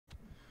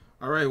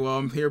All right, well,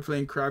 I'm here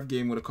playing craft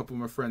game with a couple of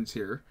my friends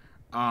here.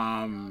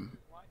 Why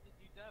did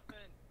you deafen?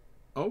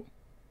 Oh,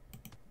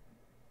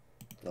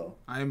 No,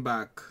 I'm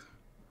back.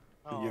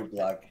 Oh, you're okay.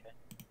 black.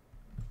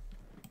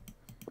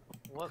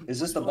 What? Is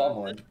this Which the bomb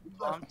one? one?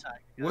 Bomb tag.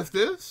 What's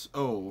this?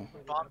 Oh,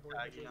 Bomb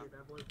tag. Yeah.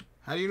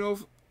 how do you know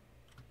if...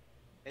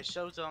 It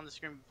shows it on the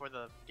screen before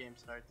the game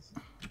starts.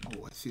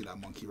 Oh, I see that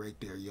monkey right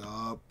there,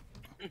 yup.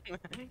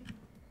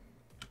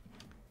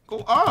 Go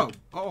up!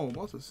 Oh, I'm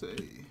about to say.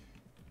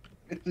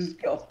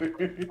 Just go.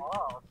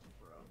 Oh,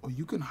 Oh,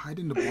 you can hide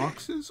in the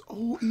boxes?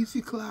 Oh,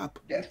 easy clap.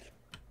 Yes.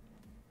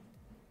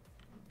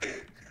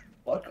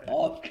 Fuck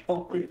off,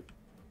 Kelvin.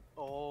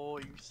 oh,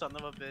 you son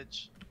of a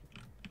bitch.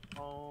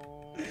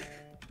 Oh.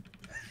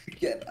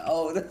 Get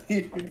out of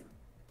here.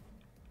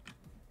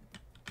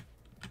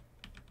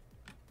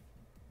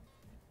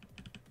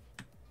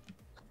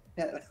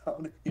 Get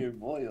out of here,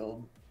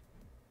 boiled.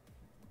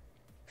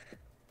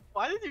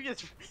 Why did you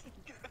just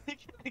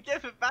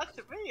give it back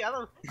to me? I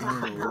don't.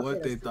 I don't know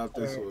what they thought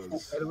this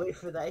was. And wait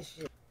for that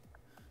shit.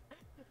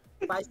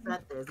 If I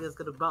sat there, it's just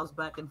gonna bounce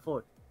back and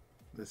forth.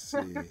 Let's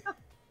see.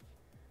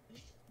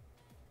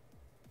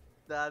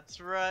 That's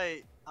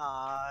right.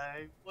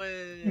 I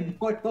win.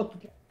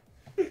 Boiled.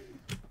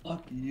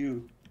 Fuck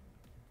you.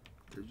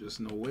 There's just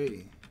no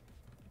way.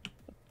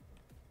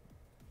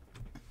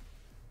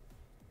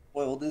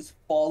 Boiled is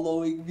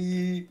following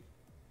me.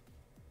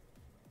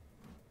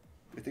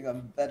 You think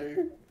I'm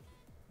better?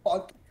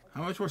 Fuck.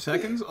 How much more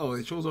seconds? Oh,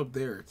 it shows up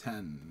there.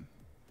 10,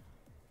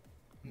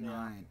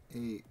 9,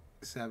 8,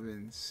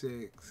 7,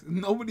 6.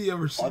 Nobody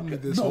ever seen me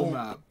this whole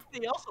map.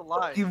 He also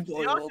lied. You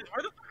Where boiled.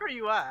 the fuck are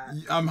you at?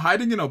 I'm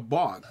hiding in a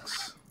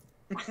box.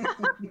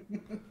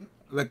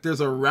 Like,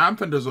 there's a ramp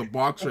and there's a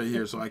box right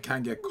here, so I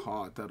can't get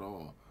caught at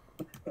all.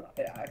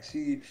 I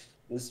actually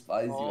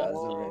despise you as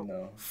of right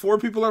now. 4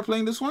 people are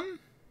playing this one?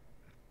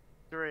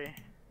 3.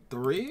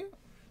 3?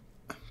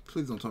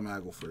 Please don't tell me I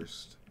go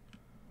first.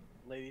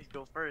 Ladies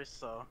go first,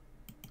 so.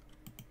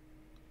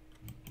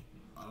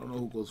 I don't know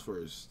who goes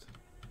first.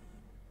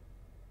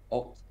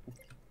 Oh,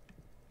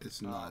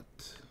 It's not.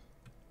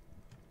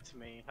 It's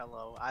me.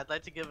 Hello. I'd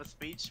like to give a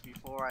speech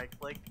before I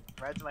click.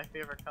 Red's my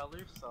favorite color,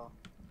 so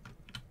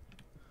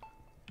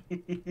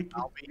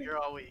I'll be here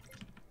all week.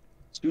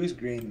 choose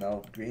green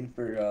now. Green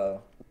for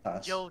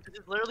pass. Yo, this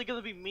is literally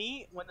gonna be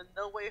me when the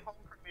No Way Home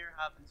premiere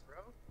happens, bro.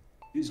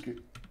 Choose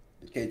green.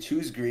 Okay,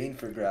 choose green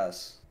for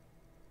grass.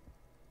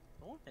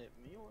 Don't hit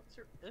me. What's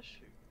your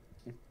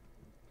issue?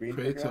 Green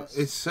Pray for to, grass.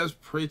 it says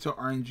pray to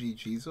RNG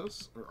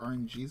Jesus or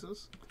RNG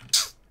Jesus.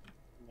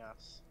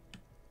 Yes.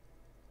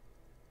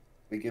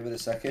 We give it a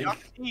second.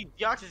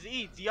 Deoxys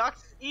eat.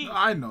 Deoxys eat.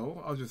 I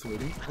know. I was just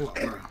waiting. Oh,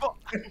 wow.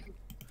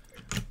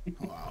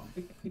 Wow.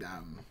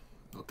 Damn.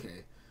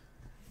 Okay.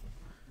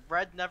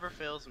 Red never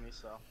fails me,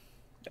 so.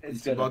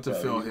 It's gonna about to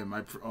fail fill you.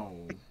 him.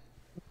 Oh.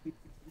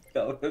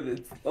 No,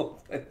 it's so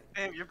bad.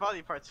 Damn, your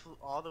body parts flew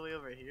all the way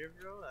over here,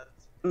 bro.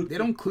 That's. They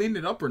don't clean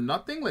it up or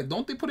nothing? Like,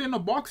 don't they put it in a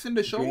box in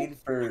the show? Green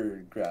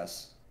for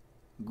grass.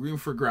 Green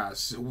for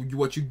grass.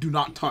 What you do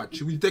not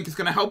touch. You think it's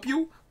gonna help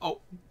you?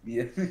 Oh,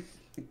 Yeah,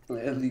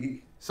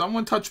 clearly.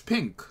 someone touch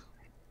pink.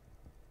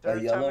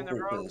 Third yellow time in a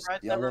for row, piss.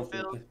 red Yellow never for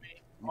fails piss.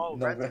 me. Oh,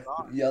 No, red's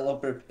gone. yellow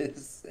for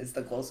piss. It's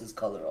the closest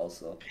color,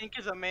 also. Pink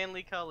is a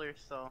manly color,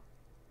 so.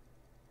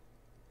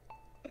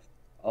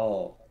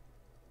 Oh,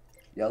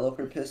 yellow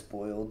for piss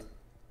boiled.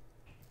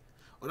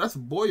 Oh, that's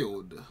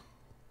boiled.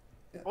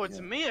 Yeah, Oh, it's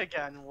yeah. me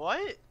again.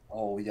 What?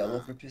 Oh,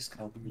 yellow for piss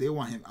covered. They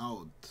want him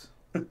out.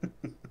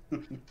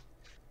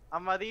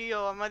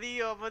 Amarillo,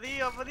 amarillo,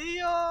 amarillo,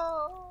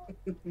 amarillo.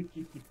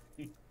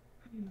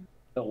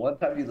 The one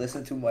time you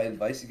listen to my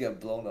advice, you get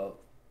blown up.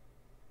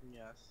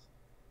 Yes.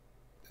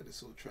 That is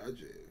so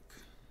tragic.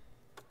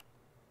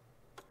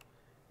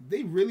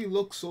 They really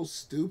look so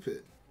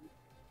stupid.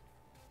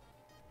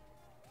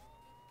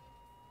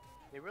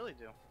 They really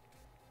do.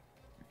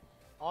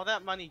 All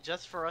that money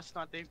just for us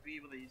not to be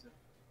able to use it.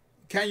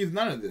 Can't use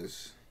none of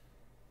this.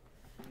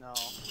 No.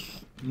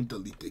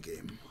 Delete the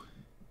game.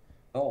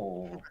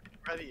 Oh,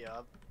 Ready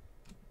up.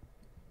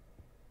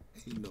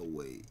 Ain't no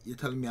way. You're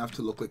telling me I have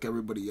to look like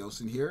everybody else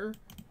in here?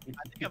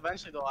 I think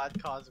eventually they'll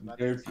add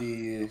cosmetics.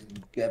 Derpy,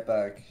 get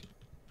back.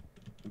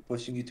 I'm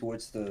pushing you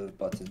towards the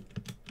button.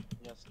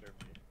 Yes,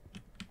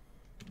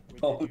 Derpy. We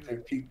Oh,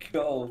 did you- Derpy,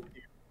 go.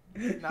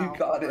 Now, You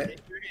got raise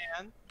it. your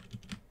hand.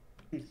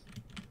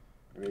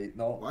 Right,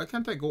 no. Why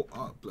can't I go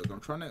up? Like, I'm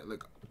trying to,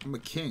 like, I'm a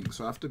king,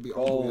 so I have to be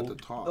all the way at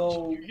the top.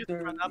 No, You just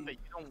run up it. You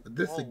don't.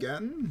 This whoa.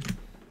 again?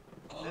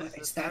 Oh, This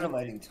it's is the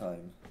dynamiting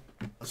time.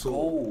 So,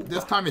 Oh.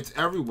 this time it's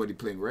everybody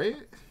playing, right?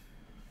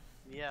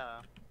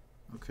 Yeah.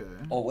 Okay.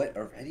 Oh, wait,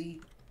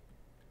 already?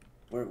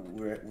 We're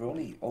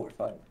only, oh, we're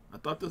fine. I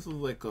thought this was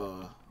like,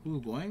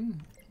 who's going?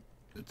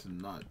 It's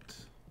not.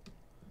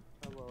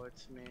 Hello,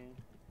 it's me.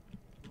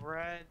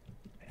 Red.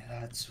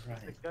 That's right.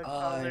 a good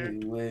I color.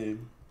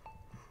 win.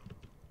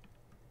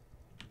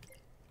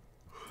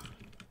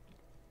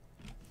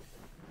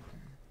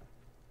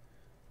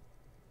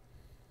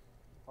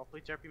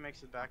 Hopefully Derpy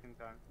makes it back in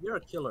time. You're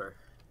a killer.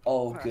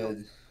 Oh, Alright.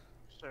 good.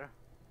 Sure.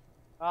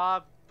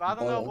 I don't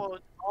know.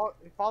 Boiled. Well,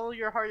 follow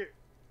your heart.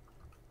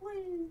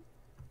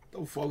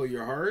 Don't follow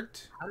your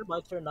heart. How did my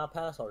turn not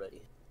pass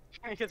already?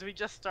 Because we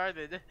just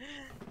started.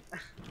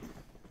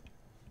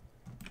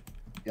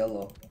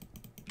 Yellow.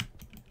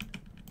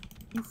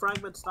 You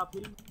fragment stop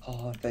hitting?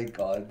 Oh, thank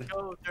God.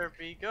 Go,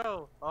 Derpy,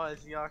 go. Oh,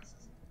 it's the ox.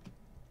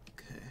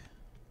 Okay.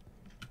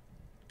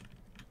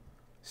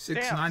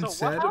 6 Damn, 9 so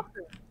said what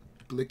happened?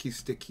 Blicky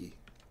Sticky.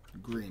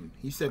 Green.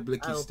 He said I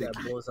Blicky hope that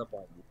Sticky. blows up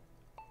on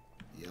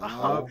you.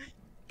 Yup.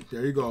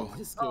 There you go.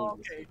 Just Oh,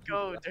 kidding. okay,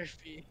 go,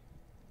 Derpy.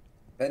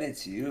 Then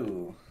it's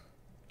you.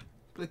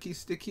 Blicky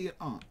Sticky.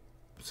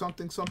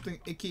 Something something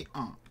icky.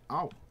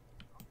 Ow.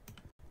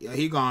 Yeah,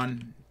 he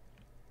gone.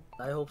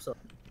 I hope so.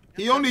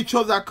 He only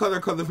chose that color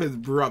because of his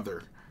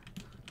brother.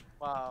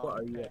 Wow. What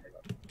are you okay.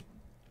 at?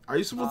 Are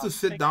you supposed to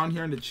sit thank- down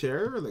here in the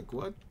chair? Like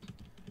what?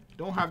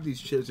 Don't have these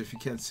chairs if you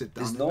can't sit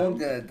down. Is in no one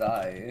them. gonna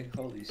die?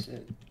 Holy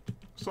shit.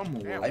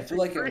 Someone Damn, will. I feel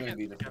like I'm Koreans gonna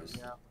be the kept first.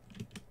 me out.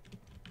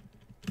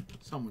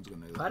 Someone's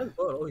gonna Why die. does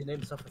Bo always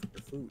name stuff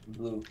for food?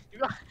 Blue.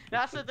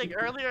 That's the thing.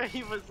 Earlier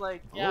he was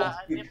like, "Yeah, Oh.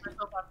 I named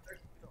myself after."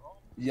 Oh,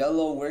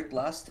 Yellow worked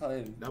last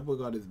time. That boy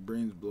got his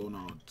brains blown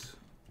out.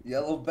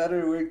 Yellow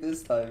better work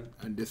this time.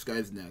 And this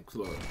guy's next.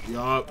 Look.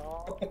 Yup.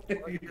 oh, Oh look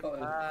my at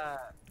God.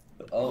 that.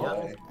 Oh, Yeah.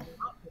 okay.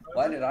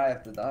 Why did I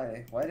have to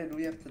die? Why did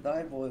we have to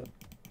die, boy?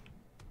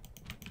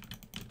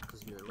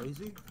 Because you're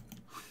lazy?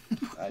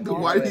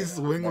 Why did he it.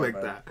 swing Never like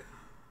mind. that?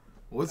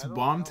 What's I don't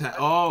bomb know. tag?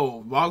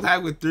 Oh, bomb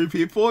tag with 3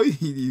 people?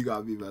 You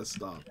got me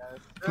messed up. Yes,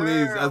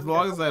 Please, sir, as I'm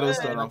long as I don't good.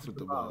 start off with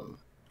the bomb.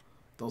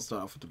 Don't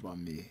start off with the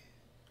bomb me.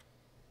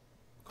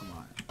 Come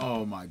on.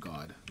 Oh my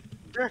god.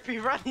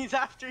 Derpy, run! He's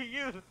after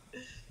you.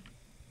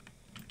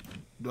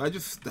 Do I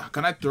just...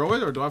 Can I throw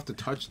it or do I have to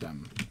touch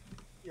them?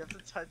 You have to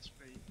touch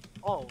me.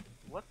 Oh,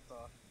 what the?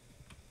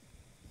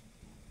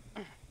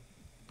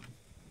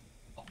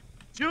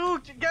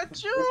 Juked! Get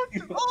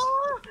juked!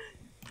 Oh!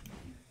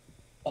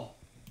 Oh,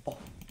 oh.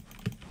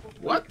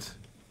 What?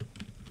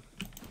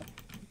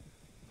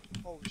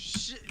 Oh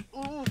shit!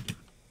 Ooh!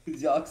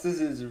 Yoxus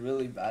is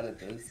really bad at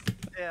this.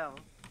 Damn.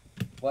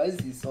 Why is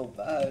he so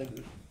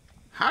bad?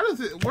 How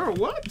does it... Where?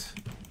 What?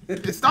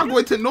 It's not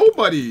going to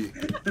nobody.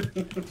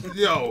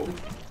 Yo.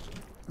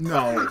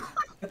 No.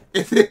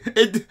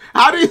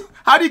 How do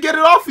you get it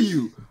off of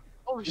you?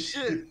 Oh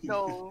shit!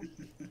 No.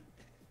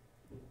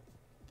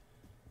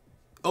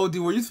 Oh,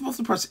 dude, were you supposed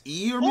to press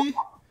E or me?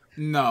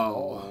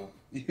 No. Oh,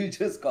 you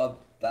just got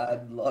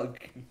bad luck.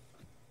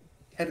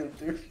 Get him,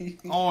 Derpy.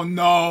 Oh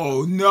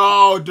no,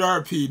 no,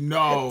 Derpy,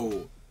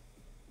 no.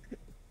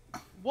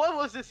 What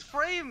was this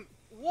frame?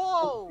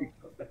 Whoa!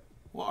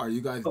 What are you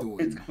guys Oh,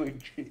 it's doing?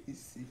 going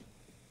crazy.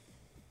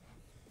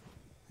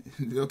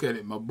 Look at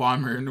it, my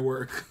bomber in the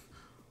work.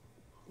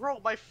 Bro,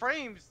 my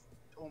frames!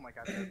 Oh my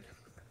god.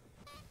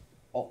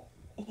 Oh,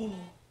 oh,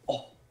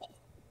 oh.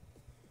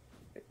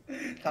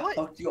 That What?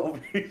 fucked you over.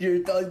 You're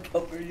done,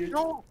 cover. You're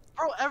No!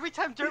 Bro, every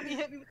time Derpy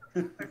hit me,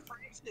 my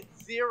frames hit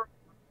 0.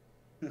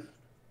 Yeah,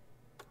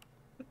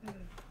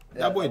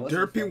 That boy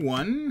wasn't Derpy fun.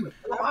 won?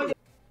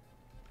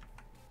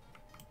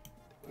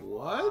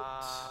 What?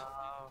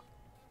 Wow.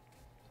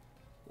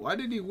 Why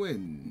did he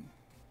win?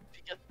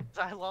 Because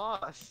I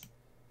lost.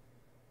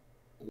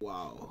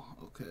 Wow,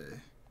 okay.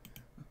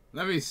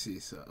 Let me see,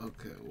 so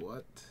okay,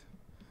 what?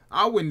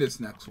 I'll win this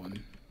next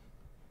one.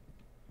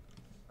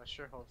 I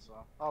sure hope so.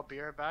 Oh, be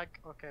right back?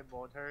 Okay,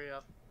 Bold, hurry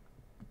up.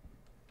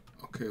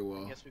 Okay, I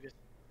well. guess we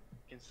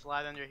can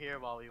slide under here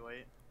while we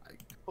wait.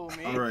 Who,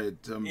 me? Alright,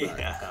 I'm back.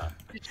 Yeah.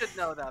 You should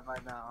know that by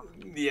now.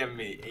 DM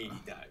me 80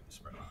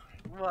 times, bro.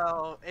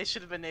 Well, it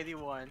should have been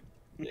 81.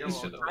 You You're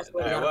should welcome. have.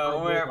 Alright,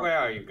 well, where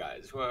are you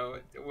guys?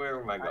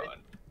 Where am I going?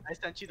 I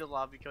sent you the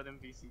lobby code in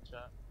VC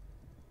chat.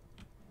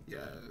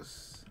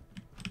 Yes.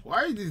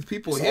 Why are these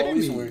people This hitting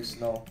always me? works.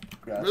 No,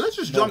 grass. Bro, let's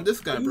just No. jump this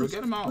guy, bro.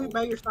 Get him out. Sweet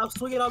banger, stop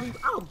swinging on me.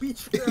 I'll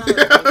beat you.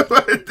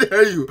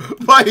 Dare you?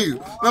 Fight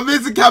you.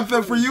 Amazing Cap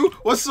fed for you.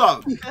 What's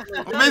up?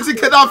 Amazing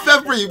Cap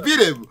fed for you. Beat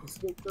him.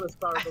 Straight to the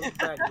start of the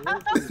back.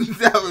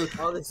 That was-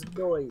 All this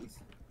noise.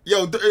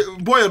 Yo,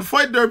 Boy,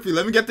 fight Derpy.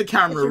 Let me get the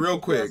camera real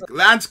quick.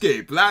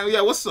 Landscape.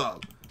 Yeah, what's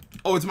up?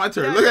 Oh, it's my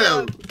turn. Look at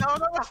him.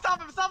 No,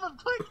 stop him,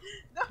 quick!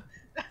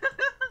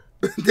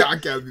 No. I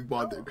can't be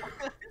bothered.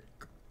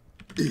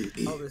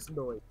 All this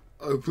noise.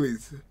 Oh,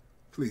 please.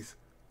 Please.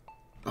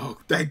 Oh,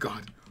 thank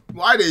God.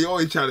 Why they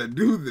always try to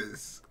do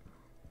this?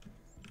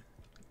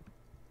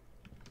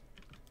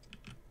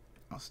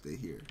 I'll stay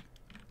here.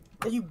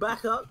 Can you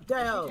back up?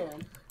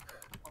 Down.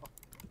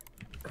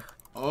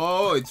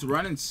 Oh, it's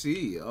run and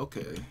see.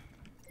 Okay.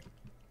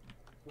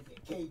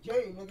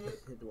 KJ, nigga.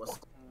 It was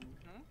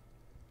Mhm.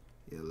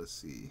 Yeah, let's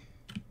see.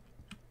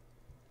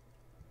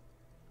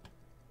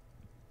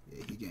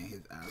 Yeah, he getting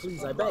his ass.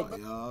 Please, I beg.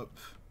 Yup.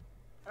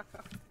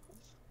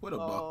 What a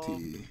Oh. buck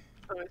tea.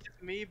 So it's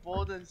just me,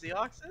 Bold, and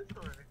Zeoxys,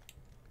 or?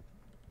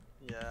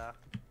 Yeah.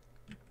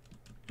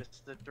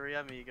 Just the 3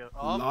 amigos.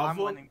 Oh, I'm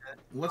Lava? winning this.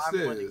 What's I'm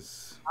winning.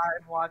 this?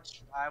 I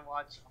watch. I'm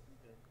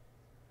good.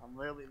 I'm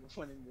literally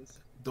winning this.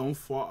 Don't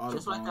fall out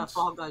just of like that bounds.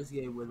 Fall Guys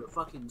game where the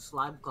fucking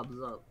slime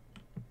comes up.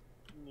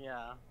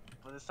 Yeah.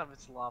 but this time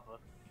it's lava.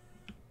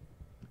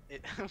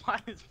 Why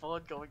is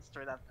Bullet going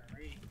straight after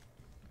me?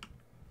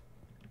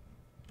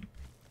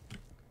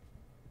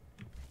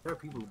 There are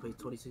people who pay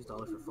 $26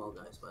 for Fall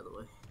Guys, by the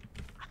way.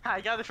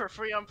 I got it for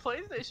free on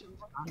PlayStation.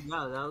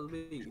 Yeah, that was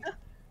me.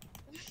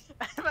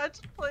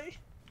 Imagine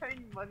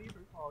paying money for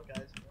Fall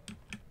Guys. Bro.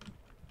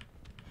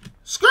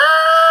 Skirt!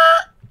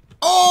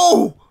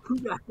 Oh! Who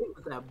got hit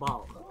with that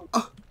ball?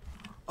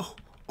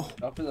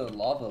 After the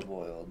lava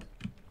boiled.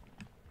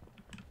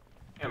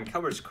 Damn,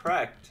 cover's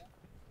cracked.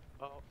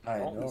 Oh, I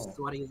oh, know. He's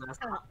sweating his ass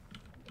off.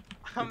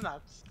 I'm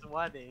not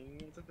sweating.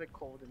 It's a bit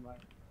cold in my.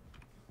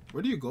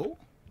 Where do you go?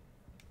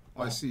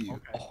 Oh, I see you.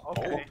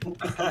 Okay.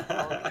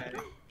 Okay.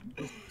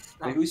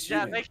 Wait, who's Yeah,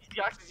 shooting? thank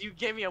you, Yoxes. You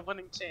gave me a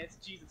winning chance.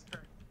 Jesus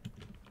Christ.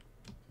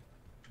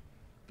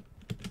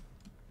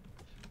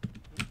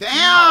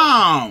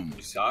 Damn!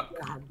 You suck.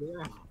 God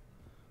damn.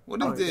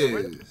 What Oh, is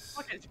yeah, this?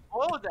 Look, it's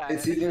boiled at.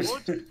 It's either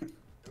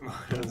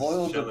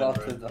Boiled Chilling, about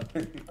bro. to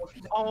die.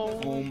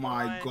 Oh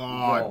my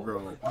god,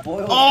 bro.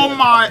 Boiled Oh could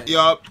my, have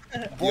yup.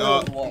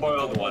 Boiled Yup. one.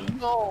 Boiled one.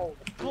 No,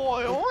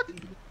 boiled.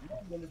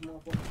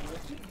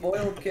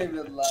 Boiled came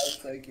in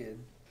last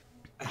second.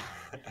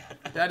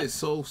 That is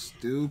so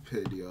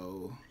stupid,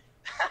 yo.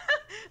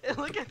 And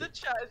look at the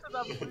chat. It's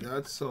about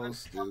That's so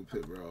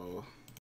stupid, bro.